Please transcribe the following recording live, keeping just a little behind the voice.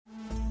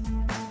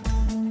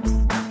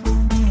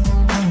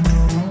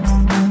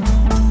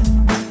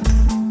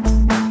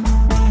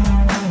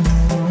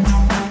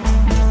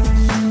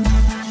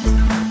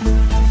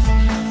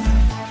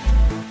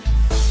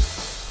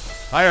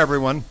Hi,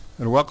 everyone,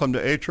 and welcome to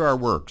HR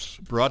Works,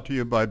 brought to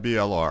you by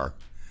BLR.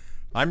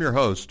 I'm your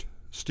host,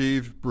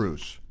 Steve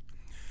Bruce.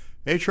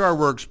 HR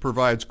Works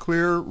provides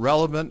clear,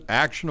 relevant,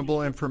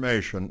 actionable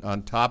information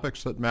on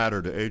topics that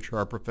matter to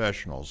HR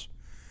professionals.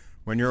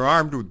 When you're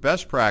armed with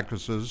best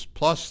practices,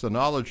 plus the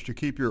knowledge to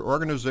keep your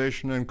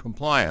organization in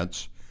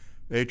compliance,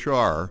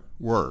 HR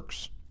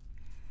works.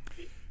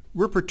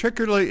 We're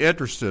particularly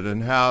interested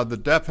in how the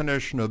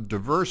definition of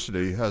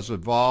diversity has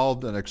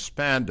evolved and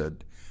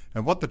expanded,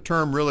 and what the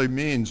term really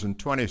means in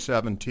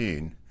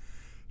 2017.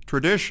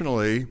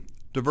 Traditionally,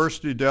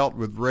 diversity dealt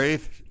with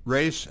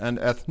race and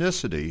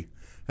ethnicity,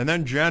 and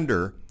then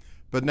gender,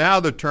 but now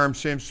the term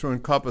seems to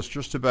encompass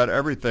just about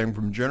everything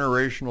from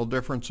generational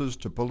differences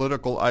to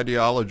political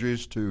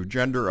ideologies to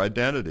gender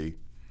identity.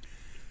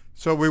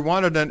 So we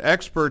wanted an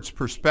expert's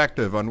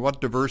perspective on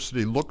what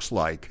diversity looks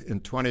like in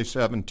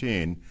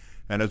 2017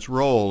 and its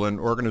role in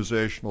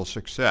organizational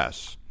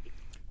success.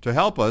 To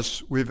help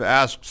us, we've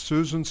asked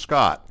Susan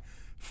Scott,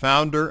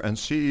 founder and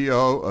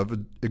CEO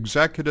of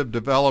executive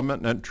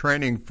development and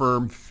training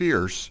firm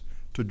Fierce,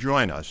 to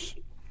join us.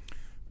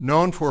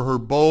 Known for her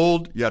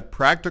bold yet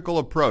practical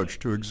approach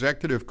to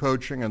executive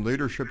coaching and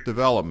leadership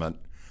development,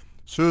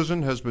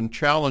 Susan has been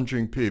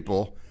challenging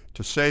people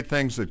to say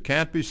things that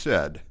can't be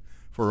said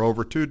for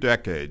over 2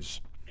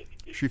 decades.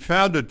 She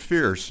founded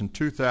Fierce in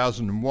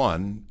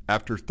 2001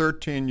 after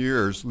 13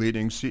 years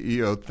leading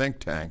CEO think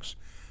tanks,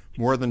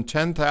 more than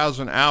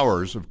 10,000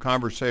 hours of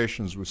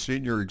conversations with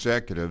senior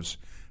executives,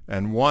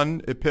 and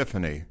one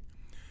epiphany.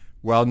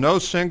 While no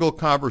single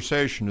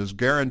conversation is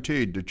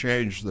guaranteed to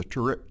change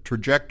the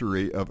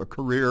trajectory of a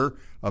career,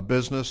 a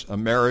business, a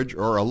marriage,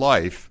 or a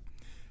life,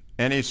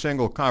 any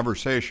single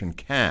conversation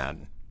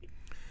can.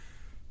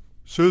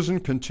 Susan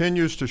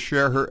continues to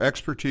share her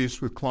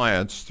expertise with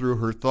clients through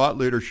her thought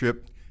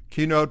leadership,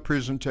 keynote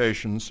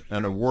presentations,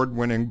 and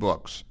award-winning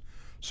books.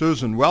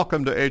 Susan,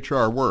 welcome to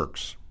HR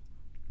Works.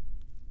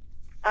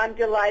 I'm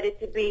delighted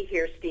to be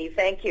here, Steve.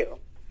 Thank you.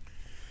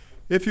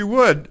 If you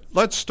would,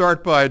 let's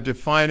start by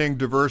defining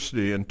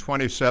diversity in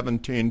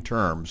 2017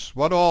 terms.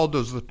 What all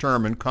does the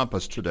term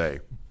encompass today?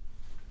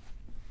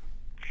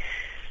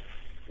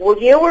 Well,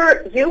 you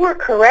were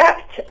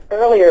correct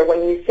earlier when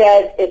you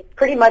said it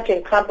pretty much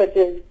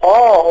encompasses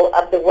all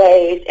of the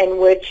ways in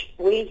which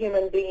we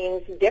human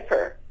beings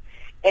differ.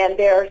 And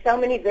there are so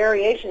many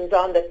variations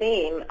on the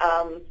theme.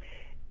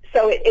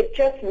 So it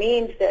just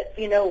means that,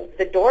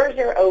 the doors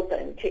are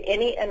open to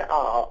any and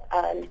all,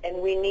 and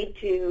we need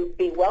to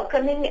be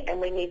welcoming,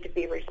 and we need to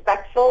be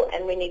respectful,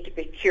 and we need to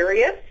be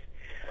curious,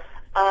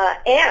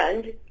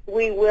 and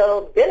we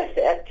will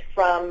benefit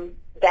from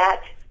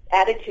that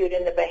attitude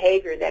and the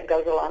behavior that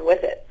goes along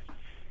with it.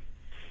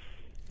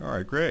 All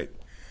right, great.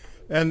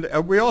 And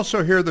we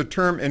also hear the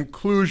term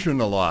inclusion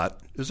a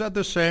lot. Is that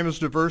the same as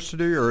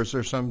diversity, or is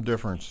there some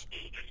difference?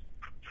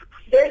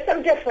 There's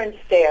some difference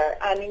there.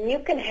 I mean, you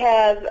can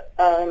have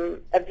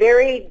a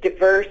very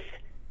diverse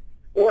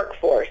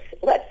workforce,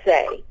 let's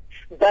say,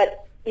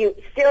 but you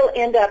still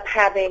end up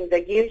having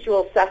the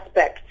usual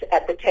suspects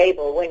at the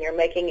table when you're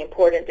making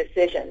important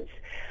decisions.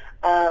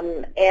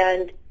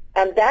 And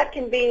that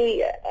can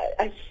be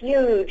a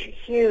huge,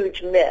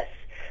 huge miss.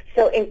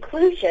 So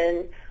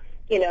inclusion,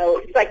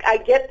 it's like I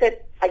get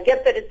that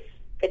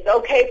it's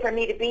okay for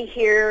me to be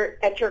here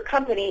at your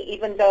company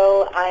even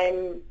though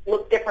I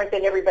look different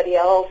than everybody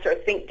else or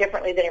think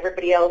differently than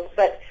everybody else,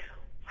 but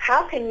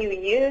how can you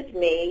use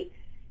me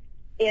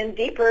in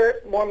deeper,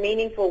 more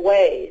meaningful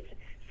ways?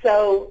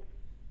 So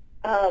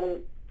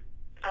one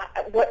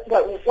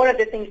of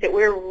the things that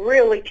we're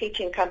really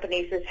teaching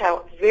companies is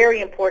how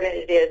very important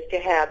it is to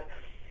have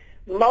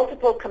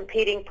multiple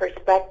competing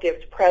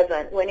perspectives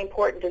present when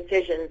important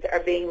decisions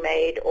are being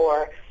made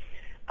or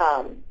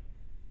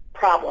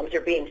problems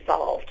are being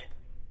solved.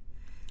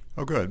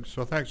 Oh, good.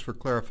 So thanks for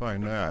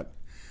clarifying that.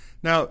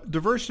 Now,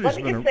 diversity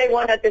Let me just say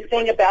one other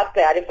thing about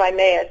that, if I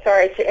may.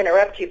 Sorry to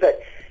interrupt you,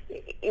 but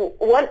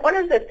one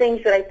of the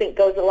things that I think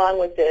goes along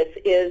with this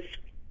is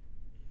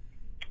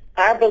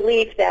our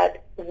belief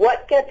that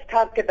what gets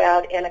talked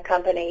about in a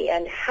company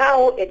and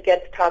how it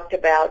gets talked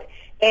about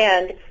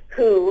and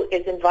who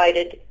is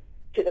invited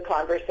to the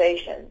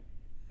conversation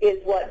is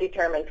what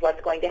determines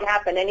what's going to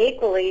happen, and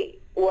equally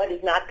what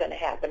is not going to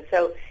happen.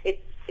 So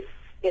it's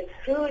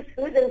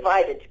who's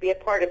invited to be a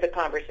part of the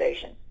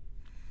conversation.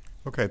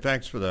 Okay,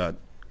 thanks for that.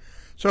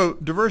 So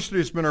diversity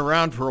has been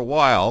around for a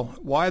while.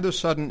 Why the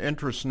sudden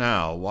interest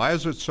now? Why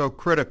is it so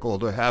critical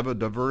to have a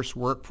diverse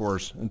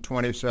workforce in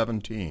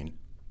 2017?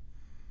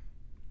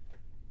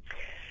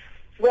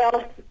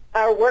 Well,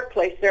 our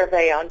workplace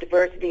survey on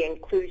diversity and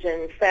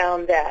inclusion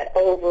found that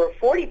over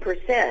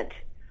 40%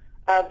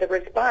 of the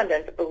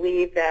respondents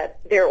believe that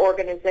their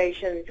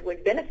organizations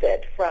would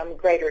benefit from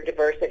greater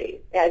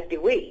diversity, as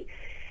do we.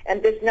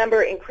 And this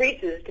number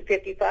increases to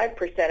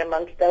 55%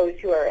 amongst those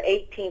who are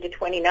 18 to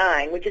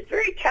 29, which is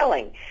very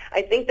telling.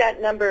 I think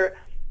that number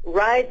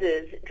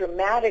rises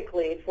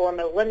dramatically for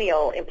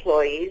millennial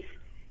employees.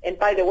 And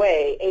by the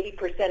way,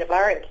 80% of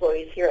our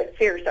employees here at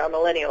Fierce are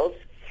millennials.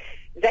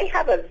 they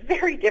have a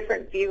very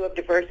different view of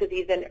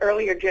diversity than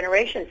earlier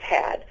generations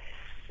had.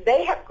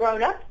 They have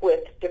grown up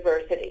with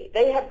diversity.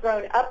 They have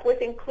grown up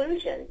with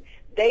inclusion.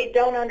 They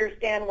don't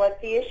understand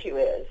what the issue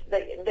is,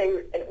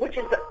 which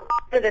is one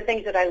of the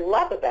things that I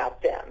love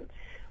about them.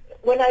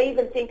 When I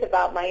even think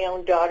about my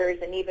own daughters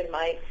and even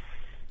my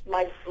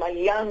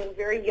young,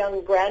 very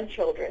young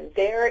grandchildren,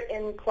 they're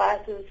in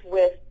classes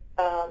with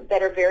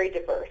that are very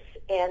diverse,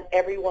 and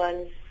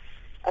everyone's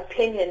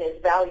opinion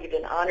is valued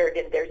and honored,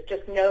 and there's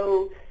just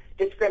no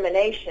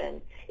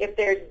discrimination. If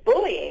there's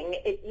bullying,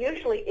 it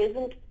usually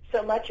isn't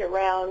so much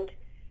around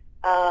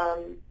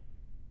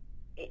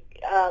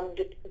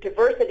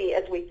diversity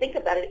as we think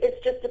about it.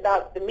 It's just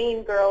about the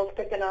mean girls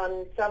picking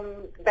on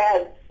some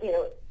bad,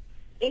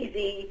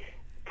 easy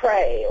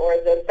prey, or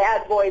the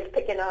bad boys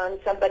picking on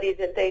somebody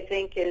that they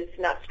think is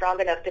not strong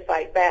enough to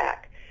fight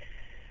back.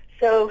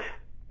 So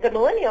the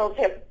millennials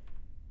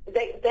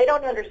they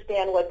don't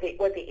understand what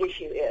the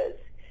issue is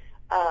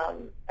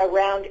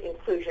around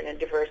inclusion and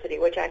diversity,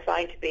 which I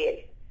find to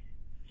be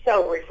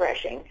so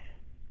refreshing.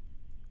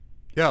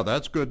 Yeah,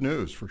 that's good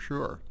news for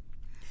sure.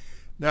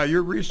 Now,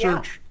 your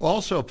research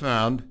also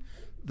found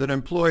that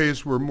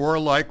employees were more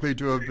likely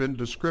to have been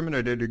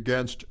discriminated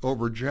against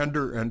over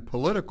gender and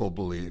political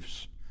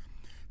beliefs.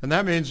 And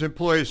that means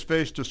employees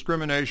face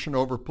discrimination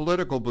over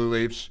political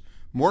beliefs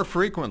more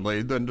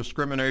frequently than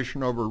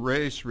discrimination over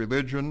race,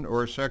 religion,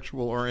 or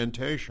sexual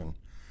orientation.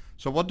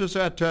 So what does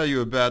that tell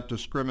you about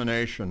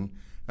discrimination,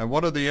 and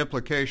what are the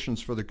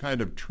implications for the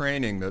kind of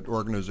training that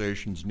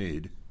organizations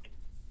need?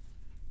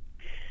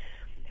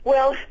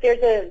 Well,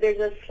 there's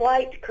a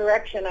slight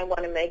correction I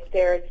want to make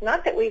there. It's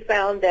not that we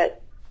found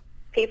that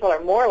people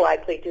are more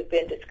likely to have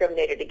been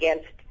discriminated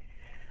against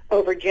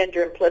over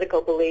gender and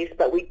political beliefs,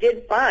 but we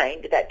did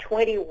find that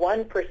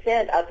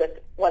 21% of the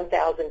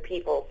 1,000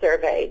 people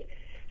surveyed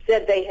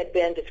said they had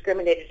been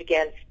discriminated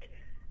against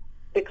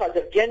because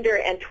of gender,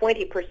 and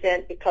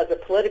 20% because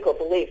of political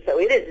beliefs. So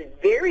it is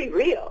very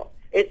real.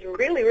 It's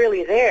really,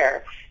 really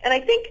there. And I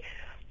think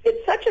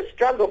it's such a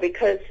struggle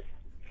because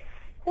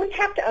we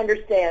have to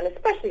understand,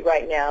 especially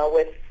right now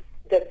with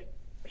the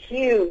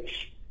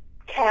huge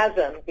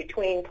chasm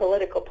between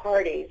political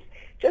parties,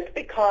 just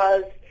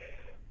because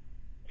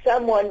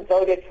someone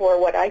voted for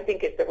what I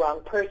think is the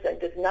wrong person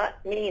does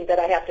not mean that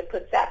I have to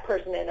put that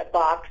person in a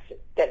box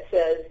that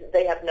says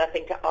they have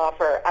nothing to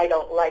offer, I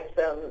don't like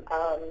them.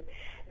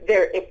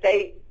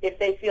 If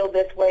they feel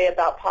this way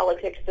about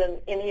politics, then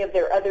any of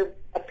their other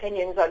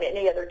opinions on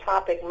any other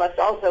topic must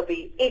also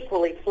be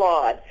equally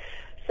flawed.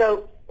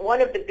 So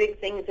one of the big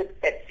things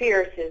at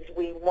Fierce is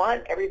we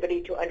want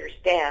everybody to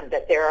understand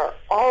that there are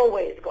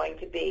always going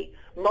to be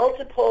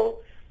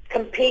multiple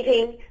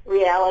competing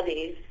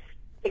realities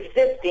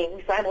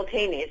existing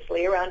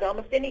simultaneously around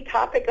almost any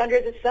topic under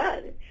the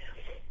sun.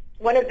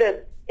 One of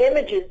the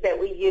images that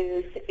we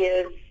use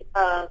is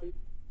a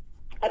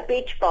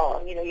beach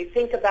ball. You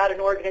think about an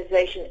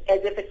organization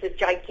as if it's a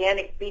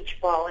gigantic beach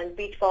ball, and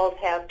beach balls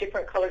have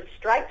different colored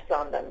stripes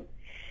on them.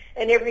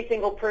 And every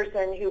single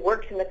person who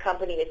works in the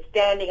company is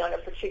standing on a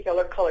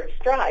particular colored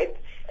stripe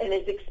and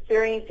is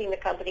experiencing the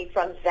company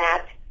from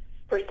that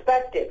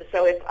perspective.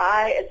 So if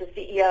I, as a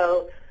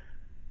CEO,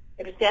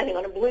 am standing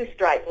on a blue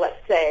stripe,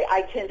 let's say,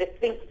 I tend to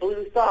think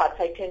blue thoughts.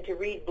 I tend to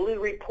read blue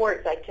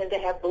reports. I tend to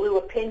have blue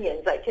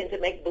opinions. I tend to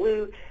make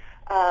blue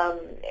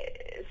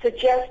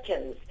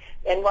suggestions.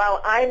 And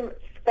while I'm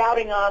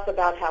spouting off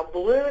about how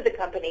blue the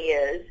company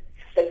is,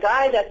 the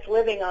guy that's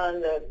living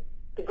on the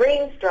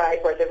green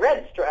stripe or the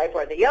red stripe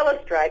or the yellow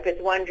stripe is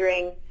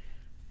wondering,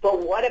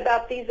 but what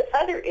about these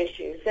other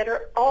issues that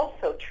are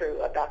also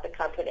true about the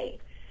company?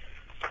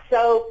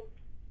 So,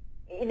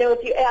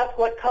 if you ask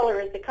what color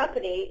is the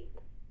company,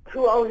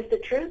 who owns the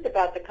truth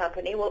about the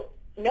company? Well,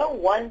 no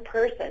one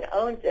person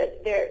owns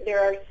it. There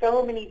are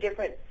so many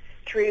different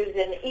truths,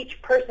 and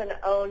each person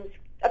owns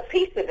a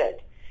piece of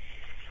it.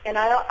 And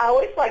I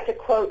always like to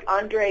quote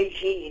André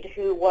Gide,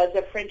 who was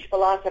a French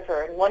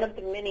philosopher, and one of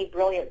the many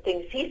brilliant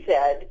things he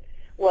said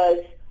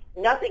was,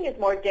 nothing is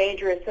more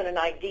dangerous than an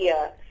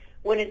idea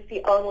when it's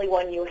the only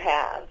one you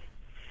have.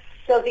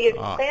 So the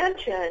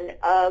expansion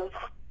of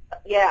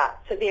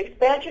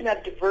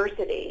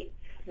diversity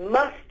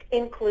must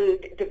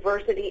include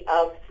diversity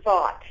of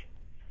thought,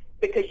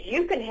 because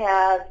you can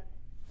have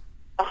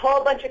a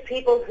whole bunch of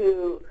people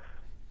who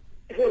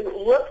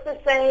look the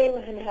same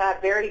and have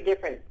very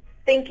different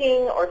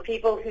thinking, or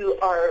people who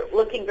are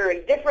looking very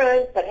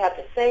different but have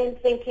the same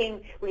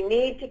thinking. We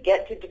need to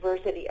get to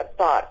diversity of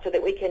thought so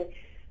that we can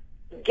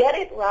get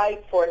it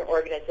right for an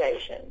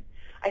organization.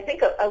 I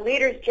think a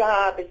leader's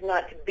job is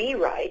not to be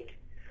right.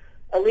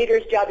 A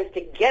leader's job is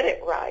to get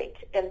it right,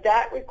 and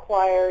that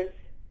requires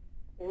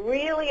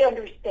really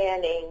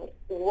understanding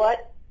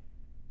what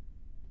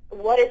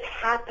is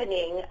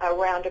happening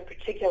around a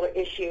particular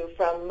issue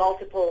from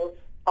multiple,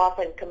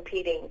 often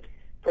competing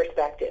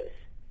perspectives.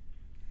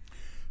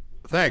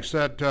 Thanks.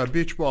 That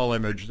beach ball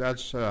image,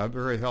 that's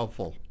very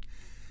helpful.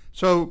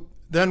 So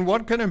then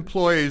what can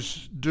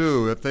employees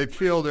do if they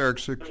feel they're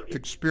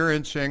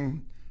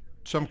experiencing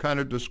some kind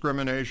of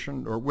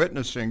discrimination or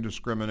witnessing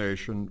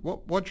discrimination,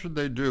 what should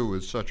they do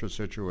with such a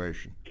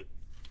situation?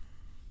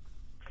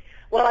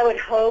 Well, I would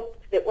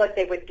hope that what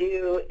they would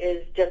do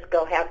is just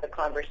go have the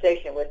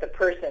conversation with the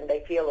person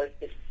they feel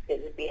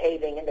is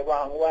behaving in the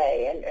wrong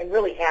way, and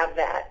really have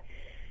that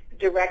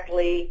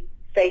directly,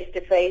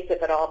 face-to-face,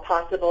 if at all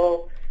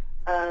possible,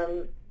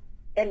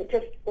 and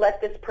just let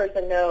this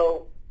person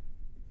know,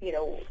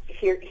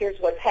 here's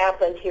what's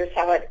happened, here's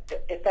how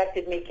it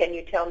affected me, can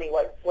you tell me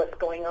what's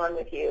going on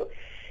with you?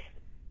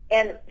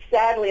 And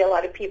sadly, a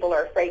lot of people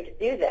are afraid to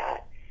do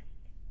that.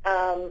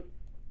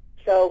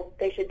 So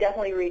they should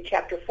definitely read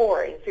Chapter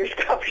 4 in Fierce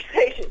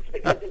Conversations,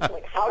 because it's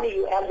like, how do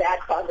you have that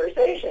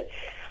conversation?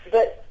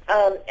 But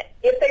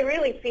if they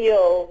really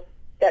feel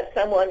that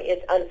someone is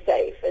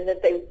unsafe and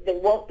that they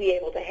won't be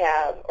able to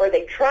have, or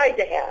they tried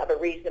to have a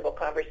reasonable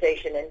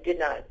conversation and did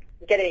not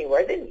get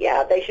anywhere, then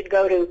yeah, they should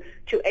go to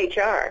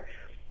HR.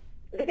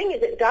 The thing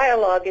is that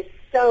dialogue is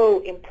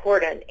so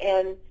important,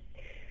 and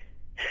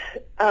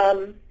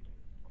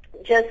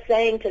just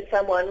saying to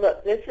someone,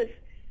 look,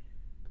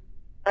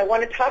 I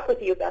want to talk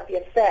with you about the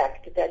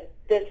effect that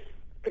this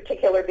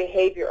particular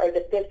behavior or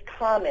that this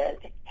comment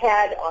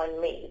had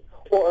on me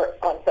or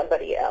on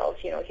somebody else.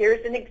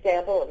 Here's an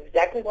example of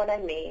exactly what I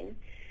mean,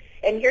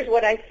 and here's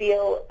what I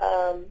feel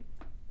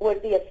was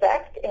the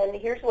effect, and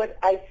here's what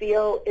I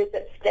feel is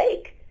at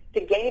stake to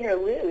gain or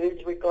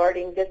lose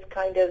regarding this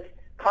kind of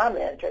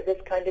comment or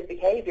this kind of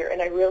behavior, and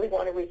I really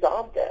want to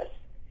resolve this.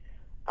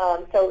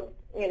 So,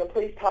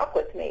 please talk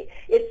with me.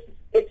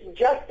 It's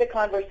just a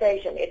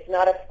conversation. It's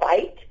not a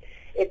fight.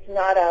 It's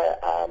not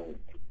a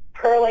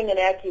hurling an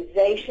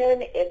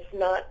accusation. It's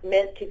not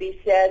meant to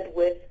be said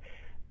with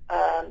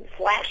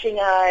flashing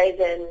eyes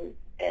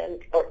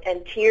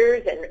and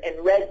tears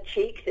and red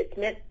cheeks. It's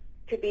meant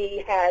to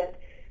be had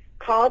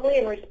calmly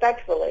and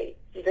respectfully.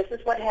 This is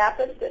what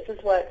happened. This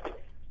is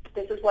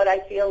what I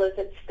feel is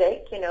at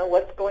stake.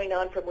 What's going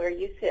on from where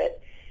you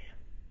sit.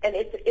 And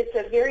it's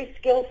a very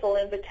skillful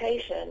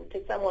invitation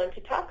to someone to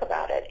talk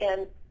about it.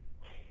 And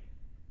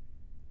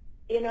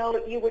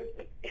you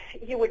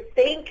would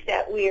think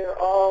that we are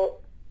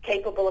all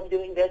capable of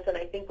doing this, and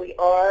I think we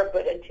are,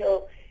 but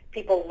until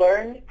people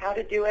learn how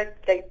to do it,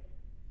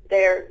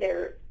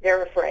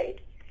 they're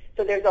afraid.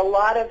 So there's a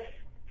lot of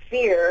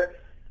fear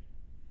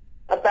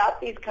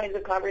about these kinds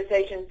of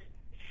conversations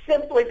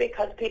simply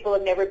because people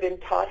have never been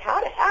taught how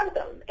to have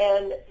them.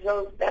 And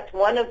so that's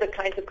one of the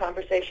kinds of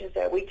conversations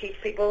that we teach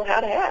people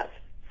how to have.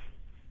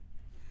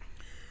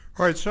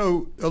 All right,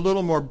 so a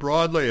little more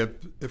broadly,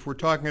 if we're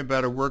talking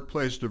about a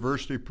workplace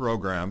diversity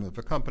program, if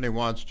a company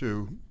wants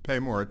to pay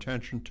more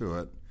attention to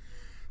it,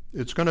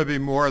 it's going to be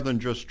more than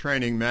just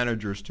training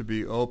managers to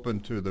be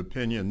open to the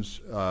opinions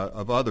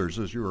of others,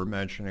 as you were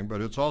mentioning, but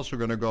it's also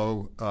going to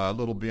go a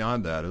little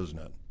beyond that, isn't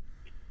it?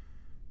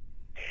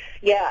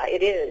 Yeah,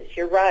 it is.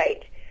 You're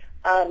right.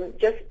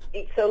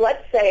 So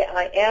let's say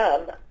I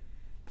am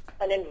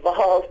an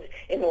involved,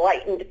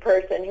 enlightened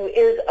person who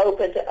is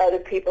open to other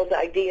people's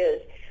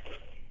ideas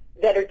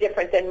that are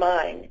different than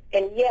mine,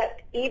 and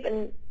yet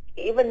even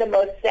the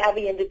most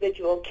savvy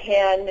individual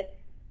can,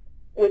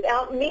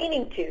 without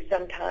meaning to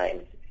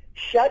sometimes,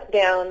 shut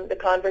down the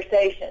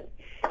conversation.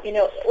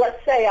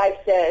 Let's say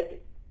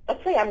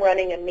I'm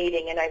running a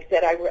meeting and I've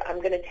said I'm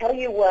going to tell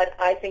you what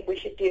I think we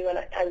should do, and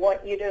I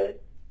want you to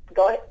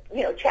go,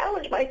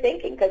 challenge my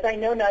thinking, because I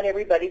know not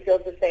everybody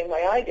feels the same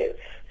way I do.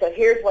 So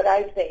here's what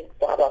I think,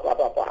 blah, blah, blah,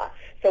 blah, blah.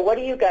 So what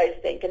do you guys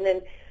think? And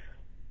then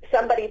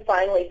somebody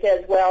finally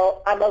says,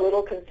 well, I'm a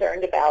little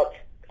concerned about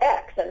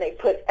X, and they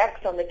put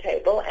X on the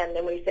table, and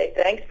then we say,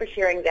 thanks for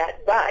sharing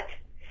that, but,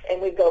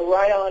 and we go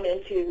right on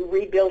into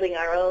rebuilding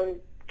our own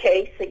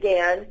case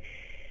again,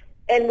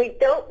 and we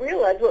don't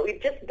realize what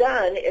we've just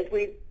done is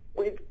we've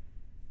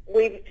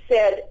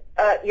said,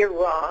 you're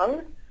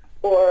wrong,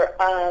 or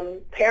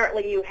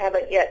apparently you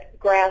haven't yet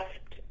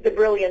grasped the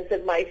brilliance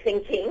of my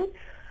thinking,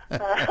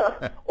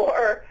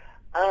 or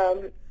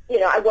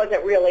I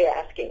wasn't really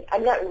asking.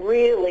 I'm not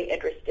really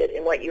interested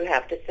in what you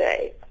have to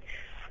say.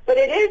 But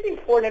it is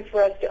important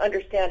for us to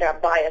understand our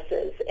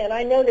biases, and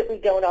I know that we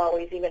don't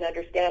always even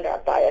understand our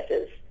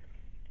biases.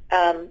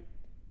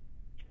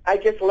 I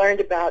just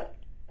learned about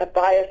a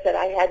bias that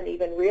I hadn't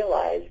even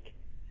realized,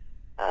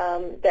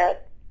 and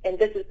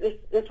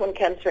this one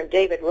comes from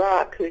David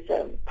Rock, who's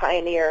a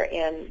pioneer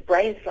in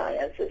brain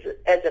science as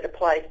it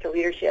applies to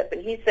leadership,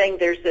 and he's saying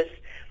there's this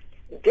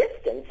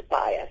distance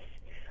bias,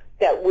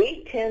 that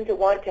we tend to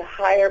want to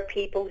hire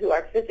people who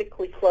are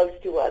physically close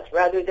to us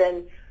rather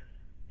than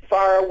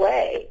far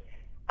away.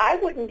 I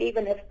wouldn't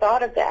even have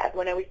thought of that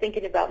when I was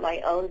thinking about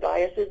my own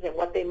biases and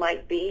what they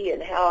might be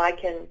and how I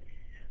can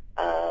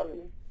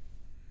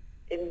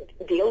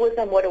deal with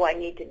them. What do I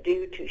need to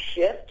do to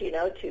shift,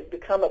 to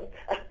become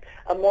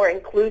a more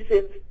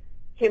inclusive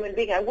human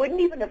being? I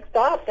wouldn't even have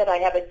thought that I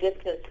have a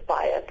distance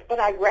bias, but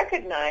I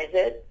recognize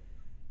it.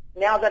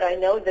 Now that I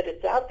know that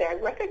it's out there, I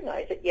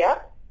recognize it. Yeah,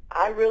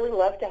 I really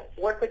love to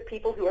work with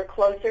people who are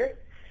closer,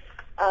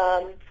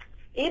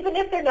 even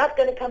if they're not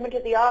going to come into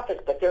the office,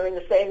 but they're in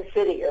the same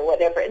city or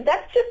whatever. And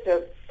that's just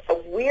a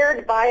a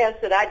weird bias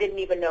that I didn't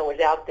even know was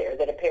out there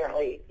that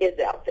apparently is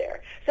out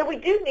there. So we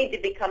do need to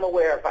become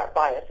aware of our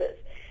biases.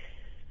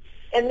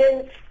 And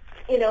then,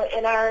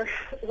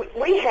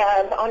 we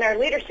have, on our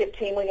leadership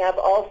team, we have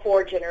all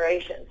 4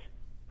 generations.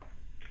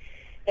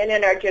 And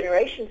in our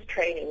generations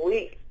training,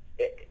 we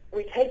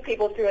take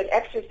people through an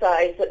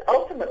exercise that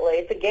ultimately,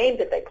 it's a game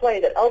that they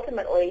play, that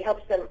ultimately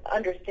helps them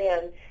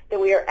understand that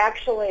we are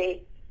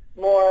actually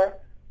more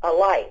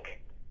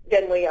alike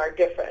than we are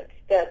different,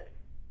 that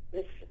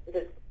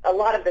a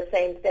lot of the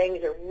same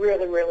things are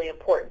really, really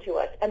important to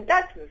us. And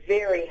that's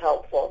very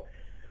helpful.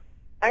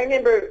 I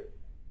remember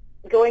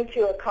going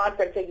to a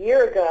conference a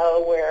year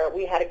ago where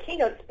we had a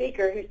keynote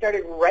speaker who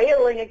started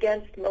railing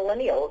against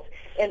millennials,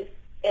 and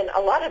a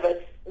lot of us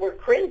were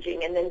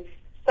cringing, and then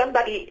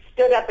somebody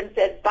stood up and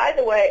said, by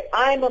the way,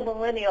 I'm a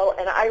millennial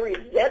and I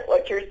resent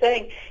what you're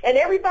saying, and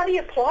everybody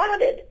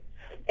applauded.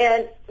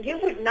 And you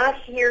would not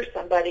hear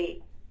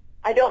somebody,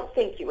 I don't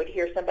think you would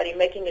hear somebody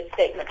making a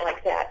statement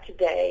like that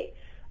today.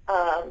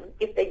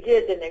 If they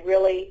did, then they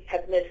really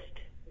have missed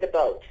the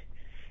boat.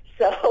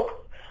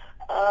 So,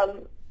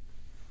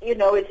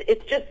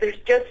 it's just, there's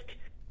just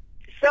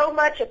so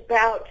much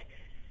about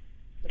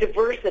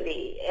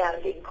diversity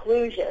and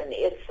inclusion.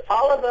 It's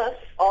all of us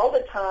all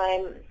the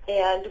time,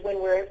 and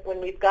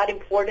when we've got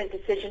important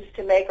decisions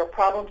to make or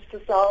problems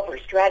to solve or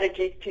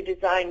strategies to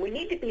design, we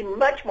need to be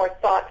much more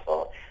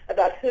thoughtful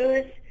about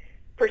whose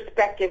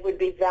perspective would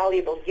be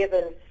valuable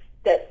given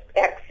that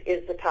X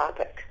is the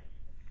topic.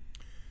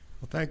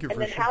 Well, thank you. And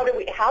then how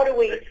do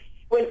we,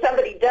 when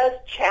somebody does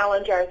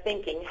challenge our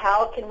thinking,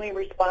 how can we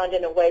respond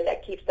in a way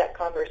that keeps that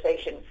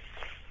conversation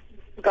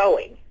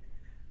going?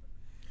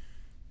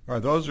 All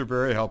right, those are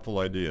very helpful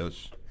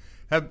ideas.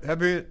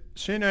 Have you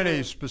seen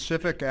any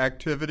specific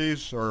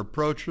activities or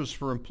approaches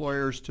for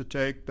employers to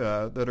take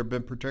that have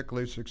been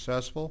particularly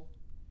successful?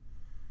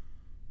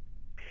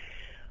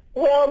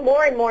 Well,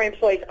 more and more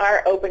employees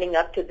are opening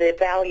up to the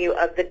value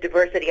of the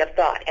diversity of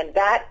thought, and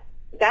that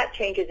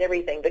changes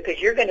everything, because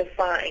you're going to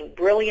find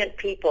brilliant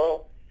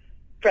people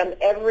from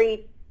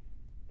every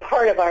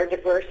part of our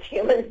diverse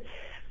human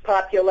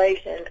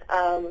population.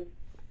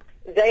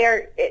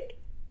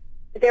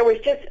 There was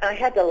just, I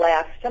had to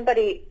laugh.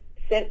 Somebody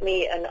sent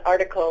me an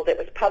article that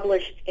was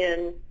published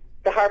in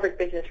the Harvard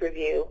Business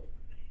Review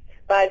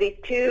by these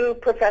 2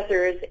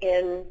 professors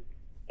in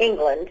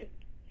England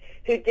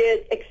who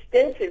did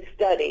extensive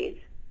studies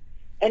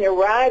and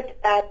arrived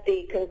at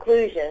the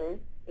conclusion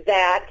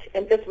that,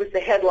 and this was the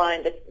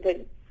headline,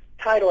 the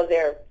title of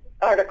their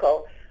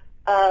article,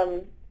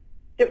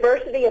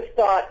 diversity of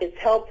thought is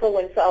helpful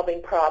when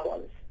solving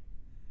problems.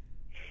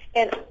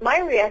 And my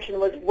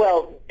reaction was,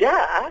 well,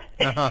 duh.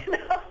 Uh-huh.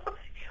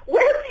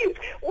 Where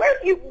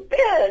have you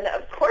been?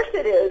 Of course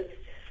it is.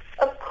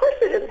 Of course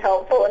it is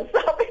helpful in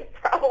solving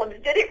problems.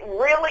 Did it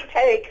really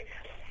take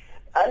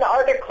an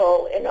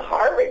article in the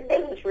Harvard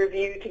Business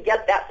Review to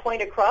get that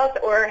point across,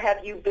 or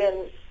have you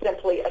been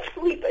simply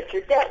asleep at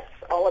your desks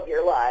all of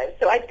your lives?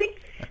 So I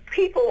think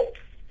people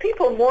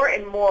more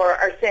and more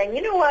are saying,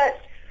 you know what?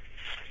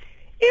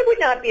 It would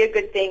not be a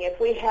good thing if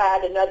we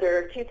had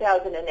another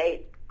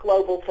 2008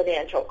 global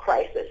financial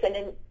crisis,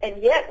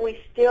 and yet we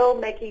still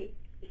making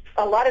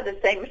a lot of the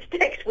same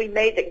mistakes we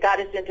made that got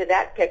us into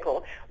that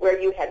pickle, where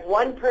you had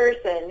one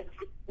person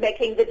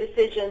making the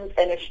decisions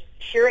and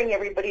assuring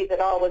everybody that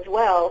all was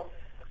well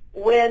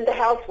when the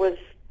house was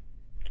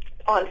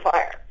on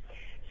fire.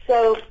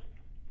 So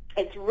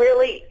it's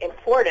really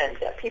important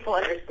that people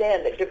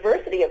understand that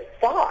diversity of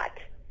thought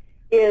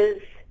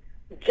is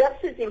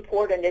just as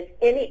important as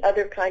any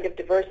other kind of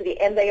diversity,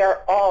 and they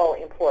are all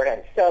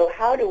important. So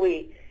how do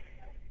we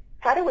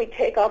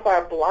take off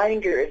our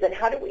blinders, and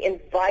how do we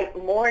invite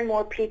more and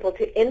more people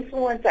to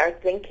influence our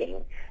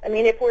thinking? I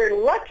mean, if we're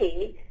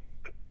lucky,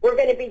 we're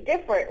going to be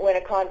different when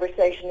a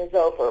conversation is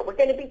over. We're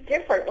going to be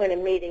different when a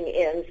meeting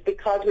ends,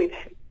 because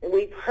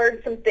we've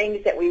heard some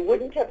things that we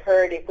wouldn't have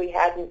heard if we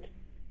hadn't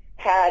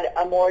had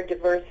a more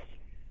diverse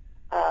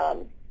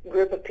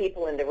group of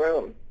people in the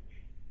room.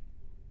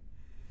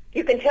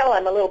 You can tell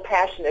I'm a little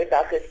passionate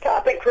about this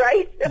topic,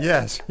 right?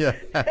 Yes, yeah.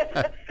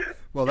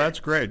 Well,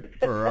 that's great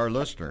for our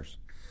listeners.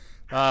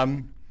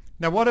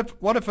 Now, what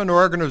if an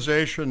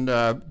organization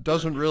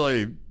doesn't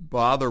really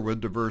bother with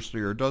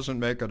diversity or doesn't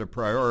make it a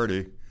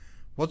priority?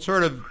 What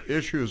sort of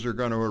issues are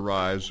going to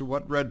arise?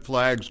 What red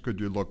flags could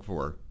you look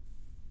for?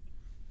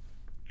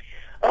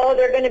 Oh,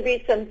 there are going to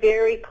be some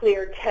very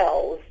clear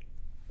tells.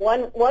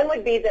 One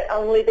would be that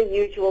only the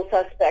usual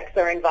suspects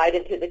are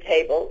invited to the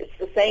table. It's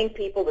the same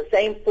people, the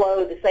same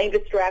flow, the same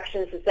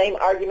distractions, the same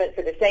argument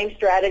for the same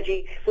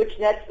strategy, which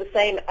nets the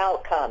same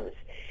outcomes.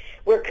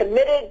 We're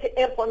committed to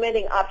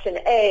implementing option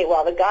A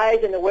while the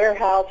guys in the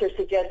warehouse are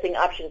suggesting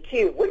option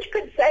 2, which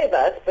could save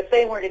us, but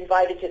they weren't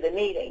invited to the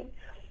meeting.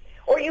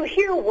 Or you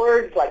hear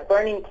words like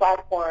burning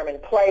platform and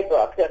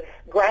playbook, the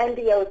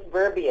grandiose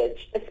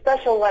verbiage, a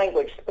special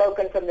language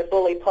spoken from the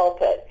bully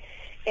pulpit.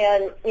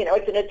 And,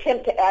 it's an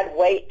attempt to add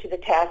weight to the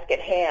task at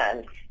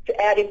hand,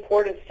 to add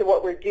importance to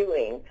what we're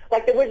doing,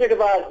 like the Wizard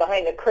of Oz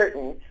behind the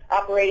curtain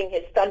operating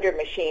his thunder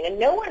machine, and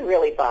no one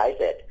really buys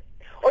it.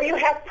 Or you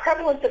have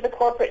prevalence of the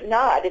corporate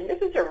nod, and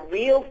this is a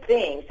real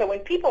thing. So when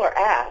people are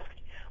asked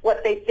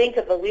what they think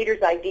of the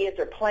leader's ideas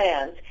or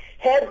plans,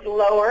 heads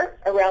lower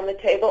around the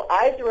table,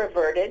 eyes are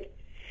averted,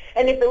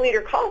 and if the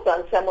leader calls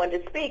on someone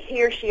to speak,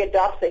 he or she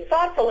adopts a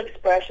thoughtful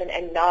expression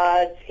and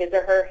nods his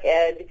or her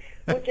head,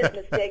 which is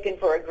mistaken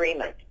for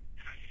agreement.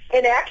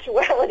 In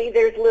actuality,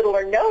 there's little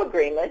or no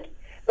agreement,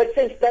 but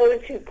since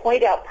those who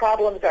point out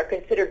problems are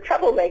considered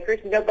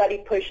troublemakers, nobody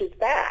pushes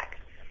back.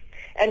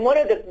 And one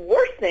of the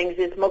worst things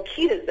is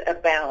mokitas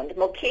abound.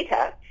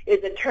 Mokita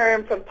is a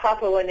term from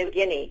Papua New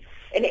Guinea,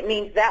 and it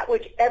means that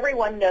which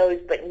everyone knows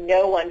but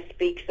no one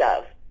speaks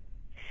of.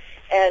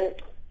 And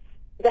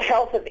the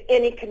health of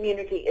any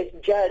community is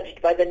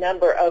judged by the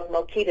number of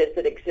mokitas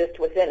that exist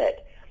within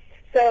it.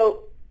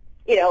 So,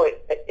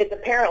 it's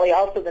apparently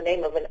also the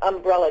name of an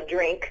umbrella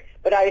drink,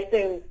 but I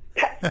assume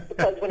that's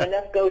because when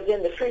enough goes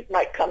in, the truth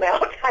might come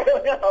out. I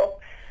don't know.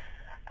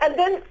 And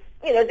then,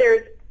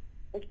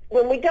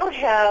 when we don't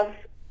have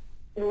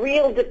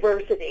real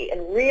diversity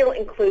and real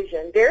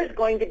inclusion, there's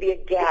going to be a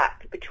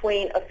gap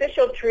between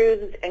official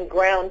truths and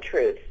ground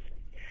truths.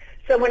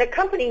 So when a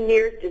company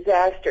nears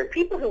disaster,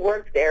 people who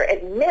work there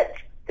admit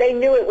they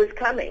knew it was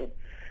coming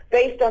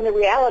based on the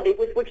reality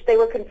with which they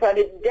were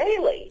confronted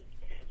daily.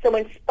 So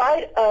in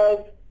spite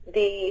of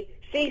the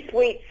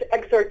C-suite's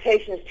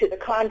exhortations to the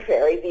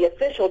contrary, the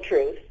official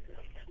truth,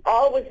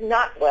 all was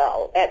not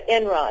well at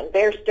Enron,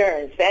 Bear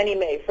Stearns, Fannie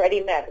Mae,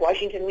 Freddie Mac,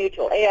 Washington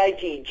Mutual,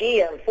 AIG,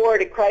 GM,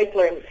 Ford, and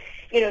Chrysler. And,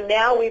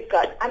 now we've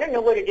got, I don't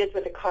know what it is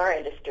with the car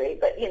industry,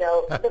 but,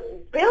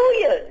 the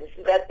billions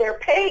that they're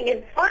paying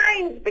in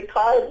fines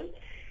because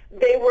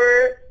they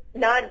were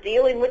not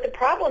dealing with the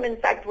problem. In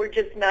fact, we're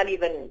just not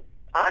even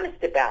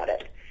honest about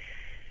it.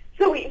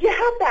 So you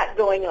have that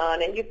going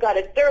on, and you've got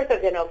a dearth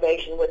of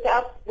innovation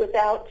without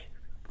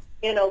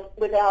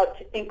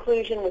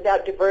inclusion,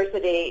 without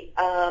diversity.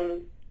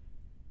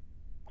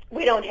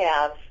 We don't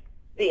have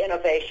the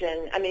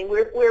innovation. I mean,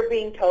 we're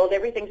being told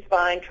everything's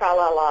fine,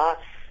 tra-la-la.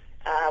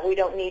 We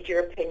don't need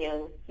your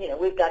opinion.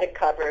 We've got it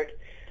covered.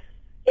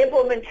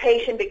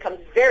 Implementation becomes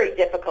very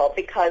difficult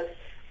because,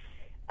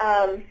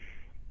 in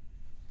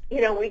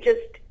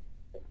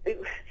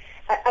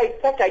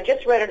fact, I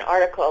just read an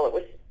article. It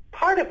was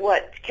part of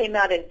what came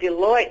out in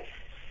Deloitte's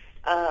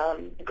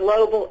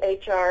global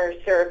HR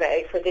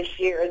survey for this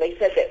year. They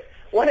said that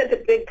one of the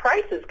big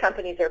prices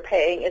companies are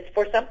paying is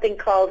for something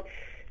called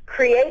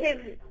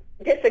creative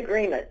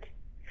disagreement.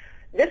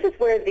 This is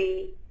where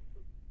the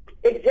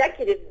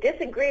executives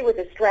disagree with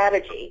a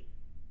strategy,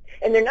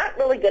 and they're not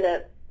really going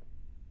to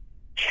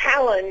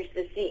challenge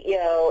the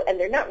CEO, and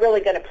they're not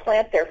really going to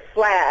plant their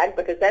flag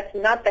because that's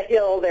not the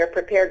hill they're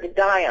prepared to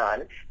die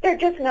on. They're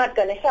just not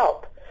going to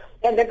help,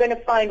 and they're going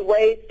to find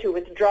ways to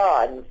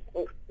withdraw and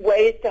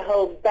ways to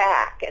hold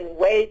back and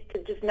ways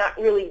to just not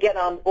really get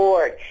on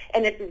board,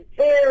 and it's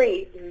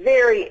very,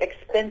 very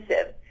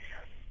expensive.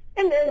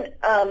 And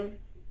then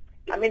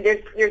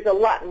there's a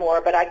lot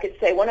more, but I could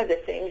say one of the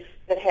things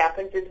that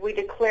happens is we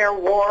declare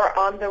war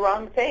on the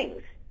wrong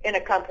things in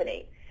a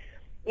company.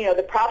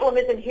 The problem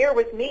isn't here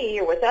with me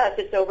or with us,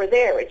 it's over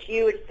there. It's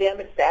you, it's them,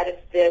 it's that,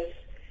 it's this.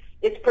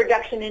 It's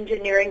production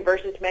engineering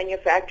versus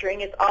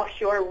manufacturing. It's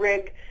offshore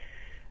rig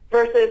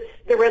versus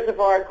the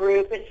reservoir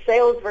group. It's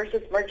sales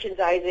versus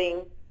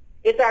merchandising.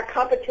 It's our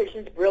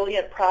competition's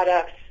brilliant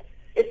products.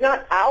 It's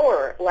not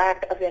our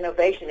lack of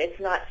innovation. It's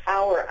not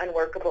our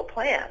unworkable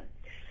plan.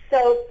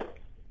 So,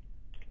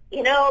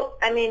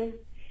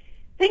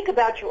 think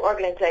about your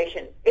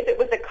organization. If it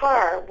was a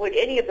car, would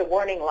any of the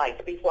warning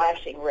lights be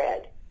flashing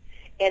red?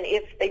 And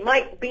if they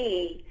might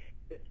be,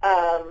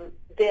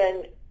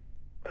 then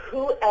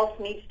who else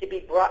needs to be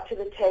brought to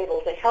the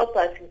table to help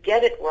us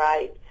get it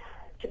right,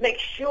 to make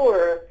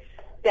sure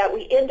that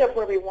we end up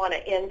where we want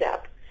to end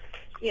up?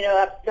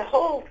 The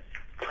whole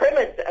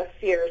premise of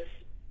Fierce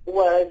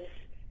was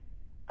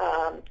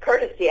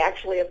courtesy,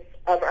 actually,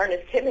 of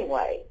Ernest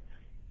Hemingway.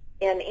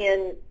 And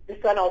in The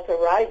Sun Also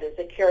Rises,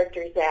 the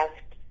character is asked,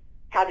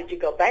 how did you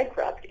go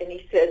bankrupt? And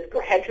he says,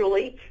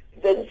 gradually,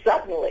 then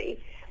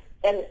suddenly.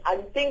 And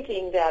I'm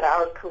thinking that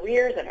our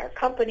careers and our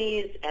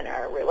companies and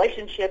our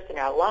relationships and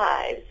our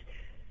lives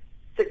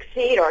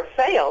succeed or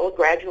fail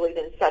gradually,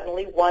 then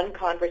suddenly, one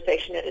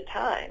conversation at a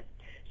time.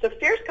 So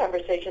Fierce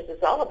Conversations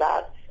is all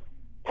about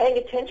paying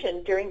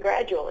attention during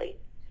gradually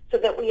so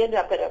that we end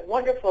up at a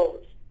wonderful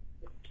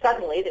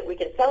suddenly that we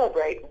can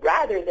celebrate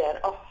rather than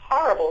a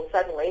horrible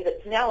suddenly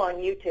that's now on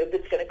YouTube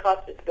that's going to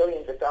cost us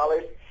billions of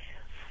dollars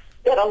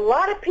that a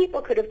lot of people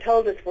could have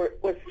told us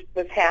was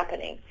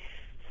happening.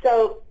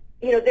 So,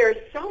 there is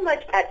so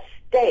much at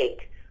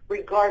stake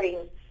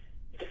regarding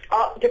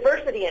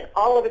diversity in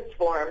all of its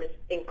forms,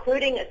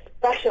 including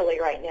especially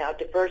right now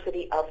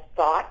diversity of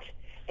thought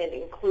and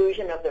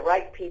inclusion of the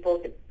right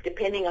people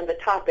depending on the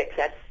topic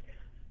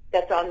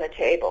that's on the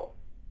table.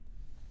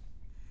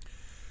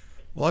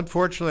 Well,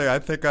 unfortunately, I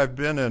think I've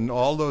been in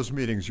all those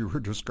meetings you were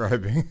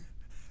describing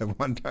at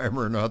one time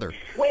or another.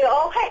 We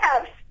all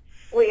have.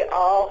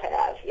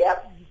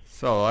 Yep.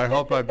 So I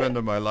hope I've been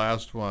to my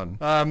last one.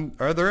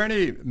 Are there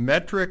any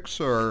metrics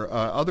or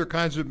other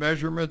kinds of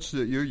measurements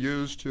that you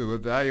use to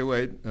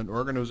evaluate an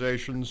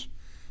organization's,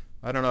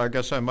 I don't know, I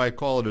guess I might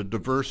call it a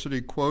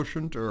diversity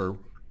quotient or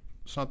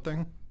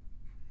something?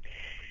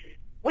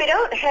 We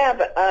don't have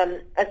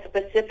a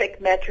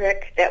specific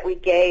metric that we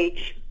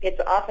gauge.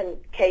 It's often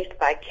case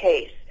by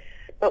case.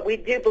 But we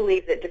do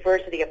believe that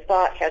diversity of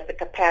thought has the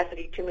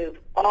capacity to move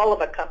all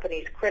of a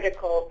company's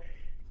critical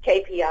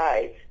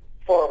KPIs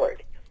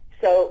forward.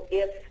 So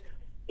if,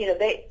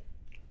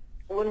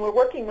 when we're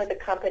working with a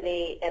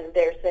company and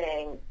they're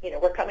saying,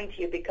 we're coming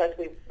to you because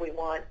we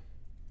want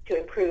to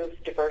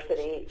improve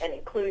diversity and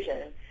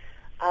inclusion,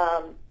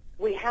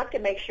 we have to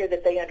make sure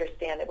that they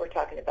understand that we're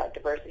talking about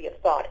diversity of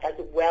thought as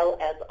well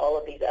as all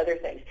of these other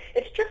things.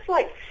 It's just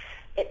like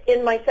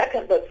in my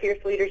second book,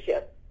 Fierce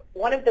Leadership,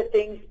 one of the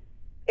things,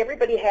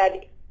 everybody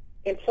had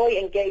employee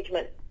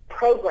engagement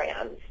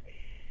programs,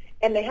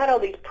 and they had all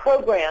these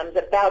programs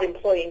about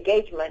employee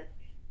engagement,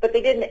 but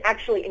they didn't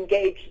actually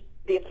engage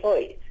the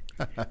employees.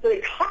 So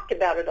they talked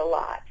about it a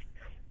lot,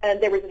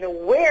 and there was an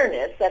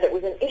awareness that it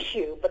was an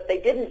issue, but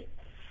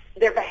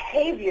their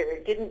behavior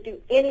didn't do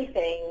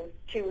anything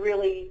to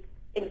really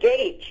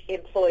engage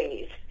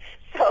employees.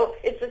 So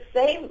it's the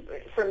same,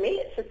 for me,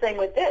 it's the same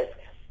with this.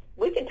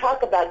 We can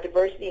talk about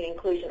diversity and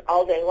inclusion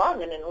all day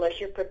long, and unless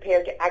you're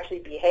prepared to actually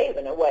behave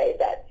in a way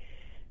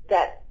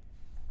that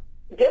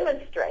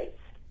demonstrates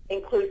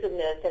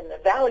inclusiveness and the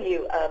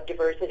value of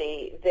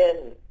diversity,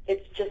 then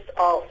it's just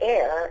all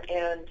air.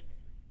 And,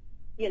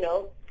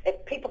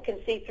 if people can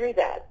see through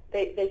that,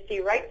 they see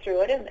right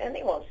through it, and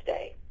they won't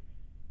stay.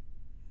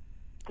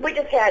 We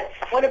just had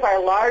one of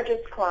our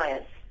largest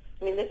clients,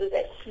 this is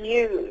a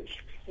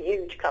huge,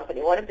 huge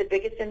company, one of the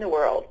biggest in the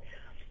world,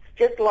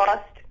 just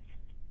lost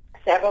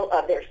several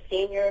of their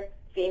senior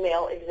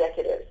female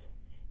executives,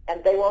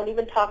 and they won't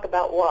even talk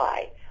about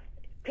why.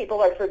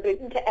 People are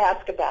forbidden to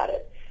ask about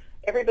it.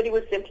 Everybody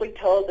was simply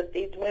told that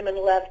these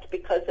women left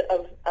because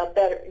of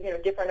better,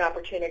 different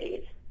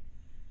opportunities.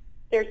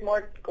 There's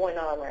more going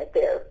on right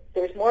there.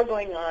 There's more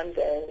going on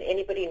than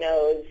anybody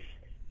knows,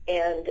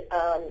 and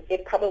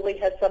it probably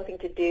has something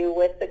to do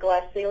with the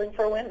glass ceiling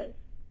for women.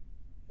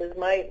 Is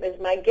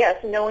my guess,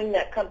 knowing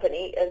that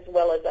company as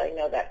well as I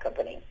know that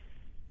company.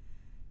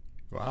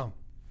 Wow.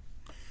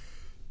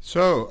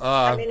 So,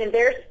 and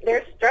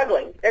they're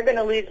struggling. They're going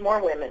to lose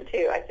more women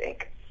too, I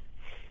think.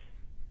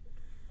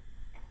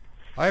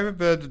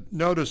 I've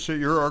noticed that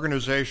your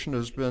organization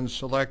has been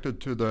selected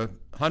to the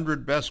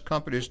 100 best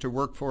companies to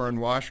work for in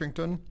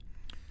Washington,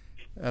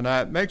 and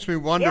it makes me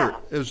wonder: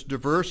 is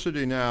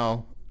diversity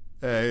now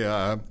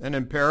an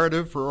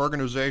imperative for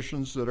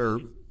organizations that are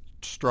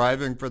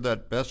striving for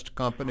that best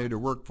company to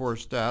work for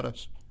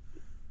status?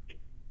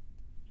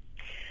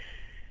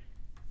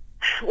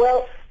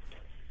 Well,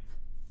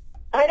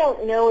 I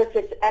don't know if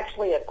it's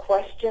actually a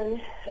question.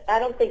 I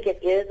don't think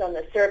it is on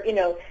the survey.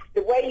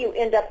 The way you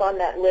end up on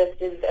that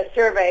list is a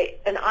survey,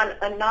 an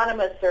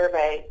anonymous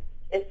survey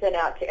is sent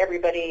out to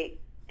everybody,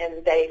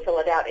 and they fill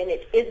it out, and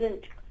it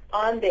isn't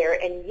on there,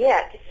 and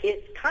yet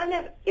it's kind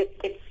of,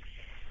 it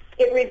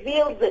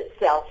reveals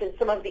itself in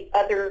some of the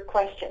other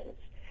questions,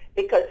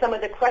 because some of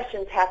the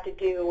questions have to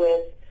do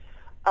with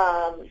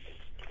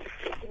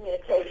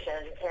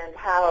communication and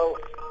how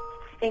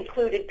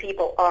included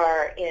people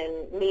are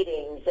in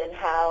meetings, and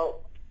how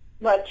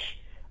much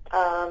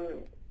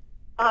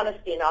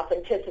honesty and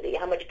authenticity,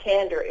 how much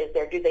candor is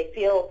there? Do they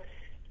feel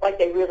like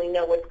they really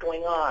know what's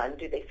going on?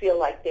 Do they feel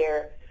like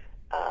they're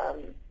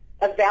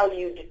a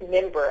valued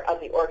member of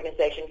the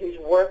organization, whose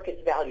work is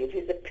valued,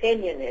 whose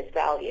opinion is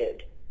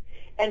valued?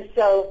 And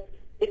so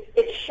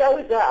it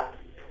shows up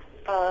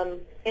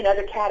in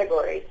other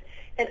categories.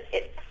 And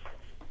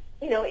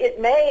it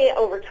may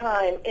over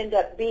time end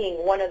up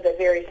being one of the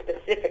very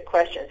specific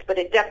questions, but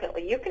it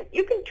definitely, you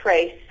can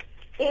trace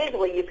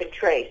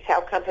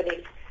how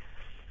companies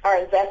are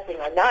investing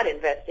or not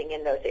investing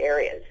in those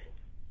areas.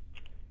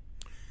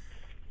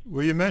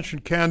 Well, you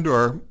mentioned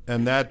candor,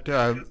 and that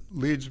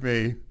leads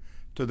me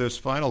to this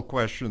final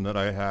question that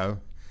I have.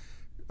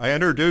 I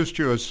introduced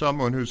you as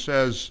someone who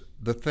says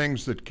the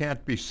things that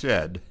can't be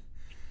said.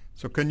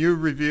 So can you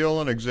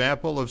reveal an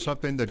example of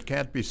something that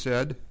can't be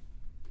said?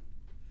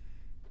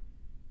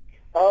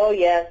 Oh,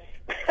 yes.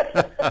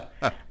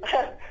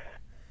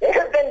 There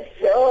have been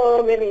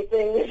so many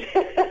things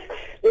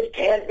that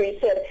can't be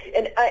said.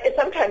 And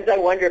sometimes I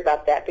wonder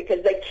about that,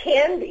 because they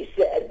can be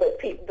said, but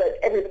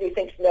everybody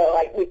thinks,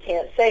 no, we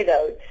can't say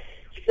those.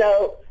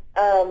 So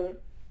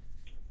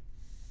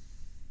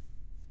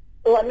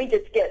let me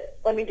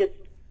just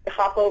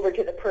hop over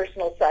to the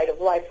personal side of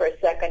life for a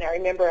second. I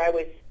remember I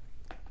was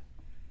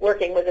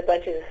working with a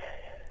bunch of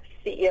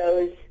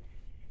CEOs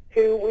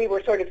who we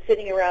were sort of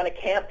sitting around a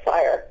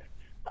campfire,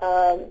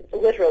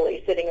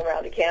 literally sitting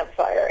around a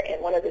campfire,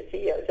 and one of the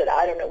CEOs said,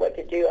 I don't know what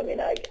to do.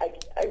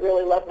 I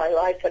really love my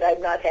life, but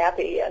I'm not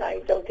happy, and I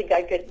don't think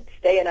I could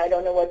stay, and I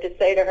don't know what to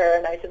say to her.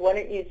 And I said, why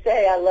don't you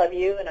say, I love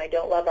you, and I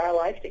don't love our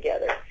life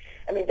together?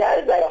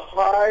 That is a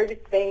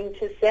hard thing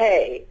to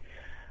say.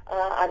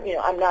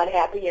 I'm not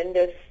happy in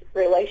this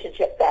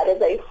relationship. That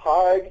is a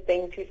hard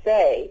thing to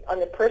say on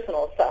the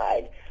personal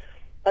side.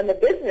 On the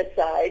business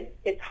side,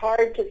 it's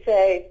hard to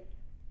say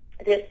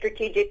this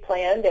strategic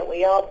plan that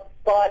we all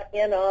bought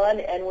in on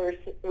and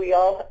we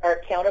all are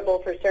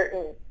accountable for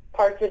certain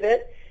parts of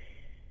it,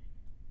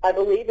 I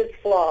believe is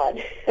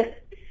flawed.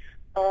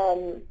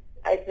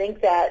 I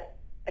think that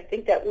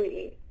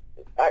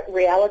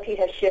reality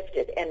has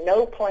shifted, and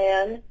no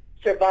plan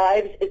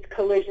survives its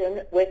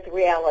collision with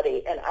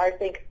reality. And I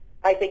think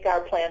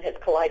our plan has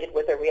collided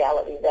with a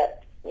reality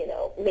that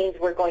means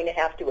we're going to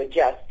have to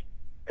adjust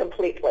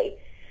completely.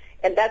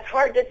 And that's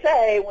hard to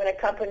say when a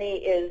company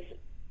is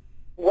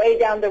way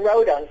down the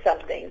road on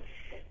something.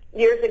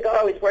 Years ago,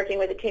 I was working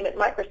with a team at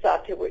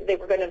Microsoft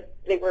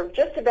they were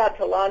just about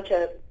to launch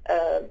a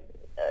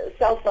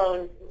cell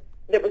phone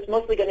that was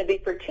mostly going to be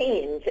for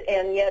teens,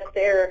 and yet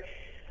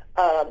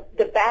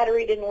the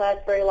battery didn't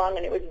last very long,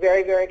 and it was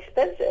very, very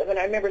expensive. And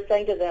I remember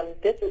saying to them,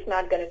 this is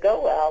not going to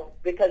go well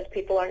because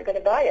people aren't going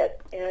to buy it.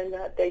 And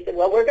they said,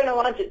 well, we're going to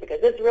launch it because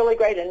it's really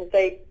great. And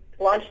they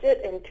launched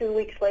it, and 2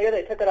 weeks later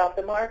they took it off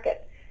the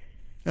market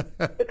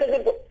because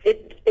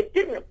it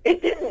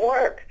didn't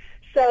work.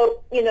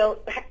 So,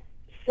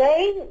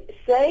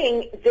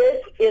 saying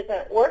this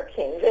isn't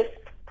working, this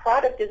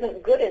product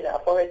isn't good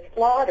enough, or it's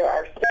flawed, or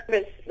our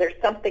service, there's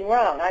something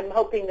wrong. I'm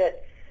hoping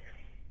that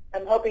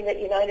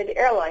United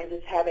Airlines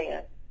is having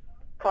a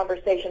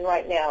conversation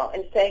right now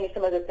and saying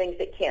some of the things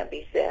that can't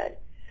be said.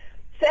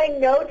 Saying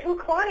no to a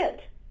client.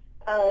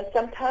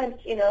 Sometimes,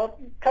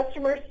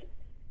 customers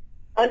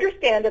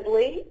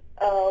understandably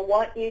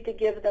want you to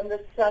give them the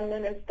sun,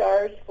 moon, and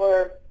stars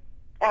for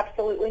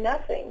absolutely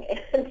nothing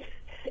and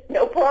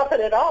no profit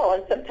at all.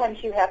 And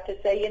sometimes you have to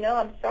say,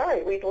 I'm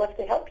sorry, we'd love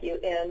to help you,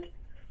 and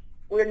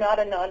we're not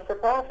a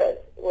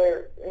non-for-profit.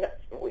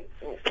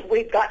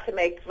 We've got to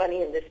make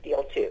money in this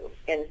deal too,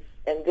 and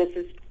this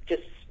is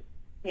just,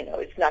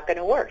 it's not going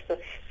to work. So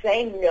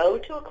saying no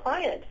to a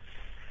client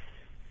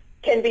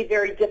can be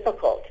very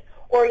difficult.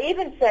 Or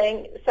even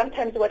saying,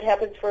 sometimes what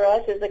happens for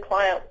us is a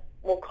client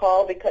will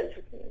call because,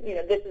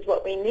 this is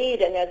what we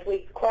need, and as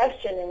we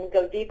question and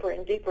go deeper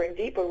and deeper and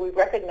deeper, we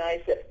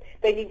recognize that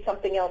they need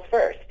something else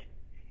first,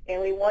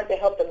 and we want to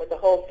help them with the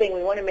whole thing.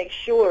 We want to make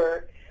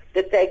sure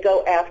that they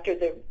go after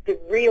the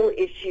real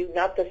issue,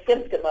 not the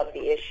symptom of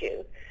the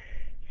issue.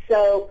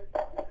 So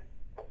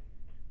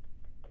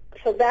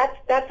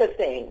that's a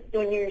thing.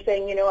 When you're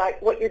saying,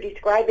 what you're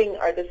describing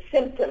are the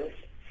symptoms,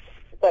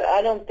 but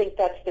I don't think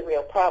that's the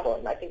real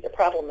problem. I think the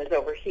problem is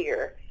over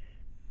here.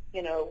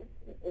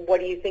 What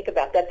do you think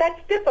about that?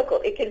 That's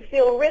difficult. It can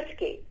feel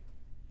risky.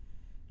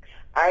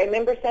 I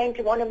remember saying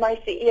to one of my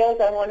CEOs,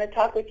 I want to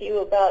talk with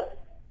you about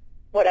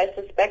what I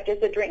suspect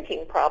is a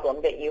drinking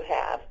problem that you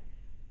have.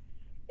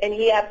 And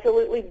he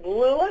absolutely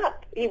blew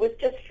up. He was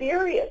just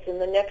furious.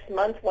 And the next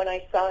month when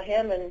I saw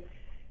him and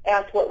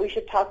asked what we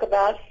should talk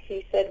about,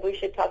 he said we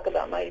should talk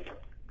about my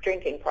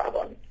drinking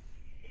problem.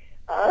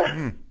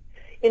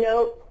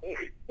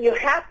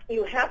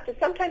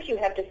 Sometimes you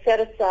have to set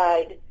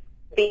aside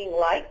being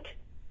liked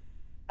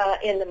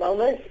in the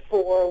moment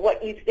for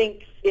what you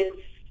think is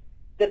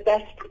the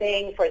best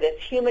thing for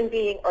this human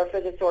being or for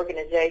this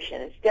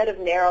organization, instead of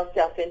narrow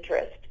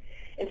self-interest,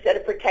 instead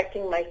of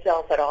protecting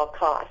myself at all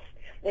costs,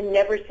 and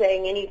never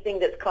saying anything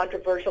that's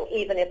controversial,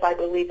 even if I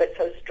believe it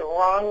so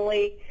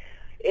strongly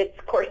it's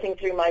coursing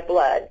through my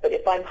blood. But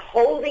if I'm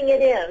holding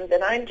it in,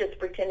 then I'm just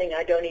pretending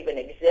I don't even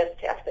exist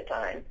half the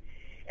time,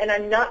 and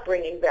I'm not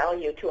bringing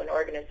value to an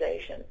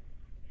organization.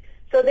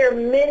 So there are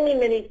many,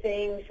 many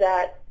things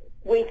that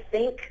we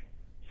think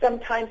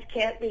sometimes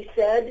can't be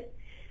said,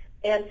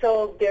 and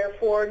so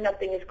therefore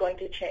nothing is going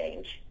to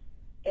change.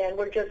 And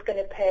we're just going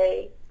to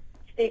pay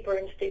steeper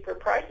and steeper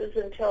prices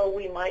until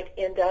we might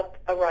end up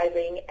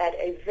arriving at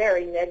a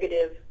very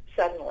negative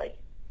suddenly.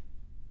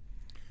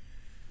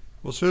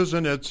 Well,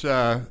 Susan, it's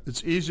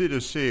easy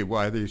to see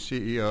why these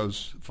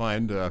CEOs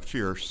find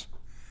Fierce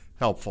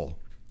helpful.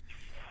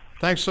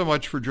 Thanks so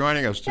much for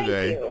joining us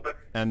today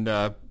and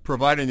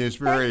providing these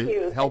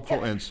very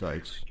helpful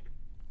insights.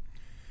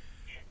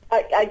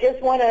 I just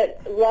want to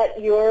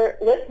let your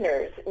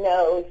listeners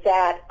know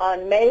that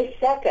on May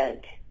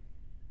 2nd,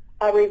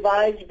 a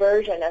revised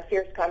version of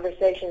Fierce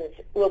Conversations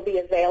will be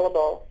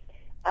available.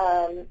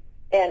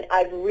 And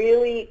I've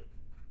really,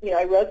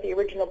 I wrote the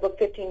original book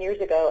 15 years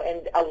ago,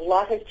 and a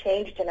lot has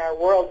changed in our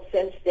world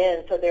since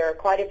then. So there are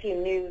quite a few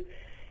new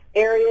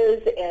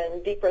areas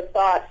and deeper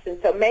thoughts.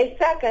 And so May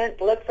 2nd,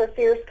 look for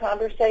Fierce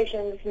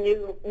Conversations,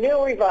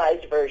 new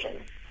revised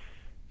version.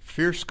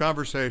 Fierce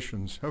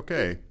Conversations.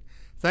 Okay.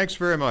 Thanks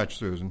very much,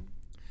 Susan.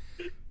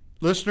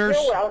 Listeners,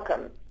 you're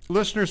welcome.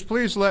 Listeners,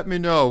 please let me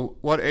know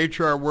what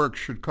HR Works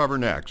should cover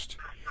next.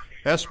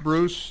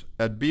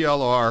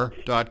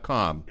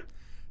 sbruce@blr.com.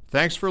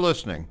 Thanks for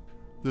listening.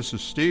 This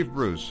is Steve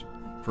Bruce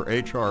for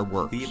HR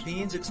Works. The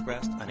opinions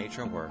expressed on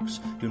HR Works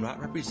do not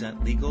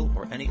represent legal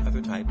or any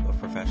other type of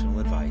professional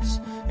advice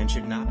and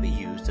should not be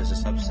used as a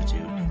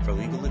substitute for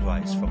legal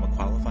advice from a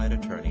qualified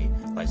attorney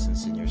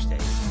licensed in your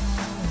state.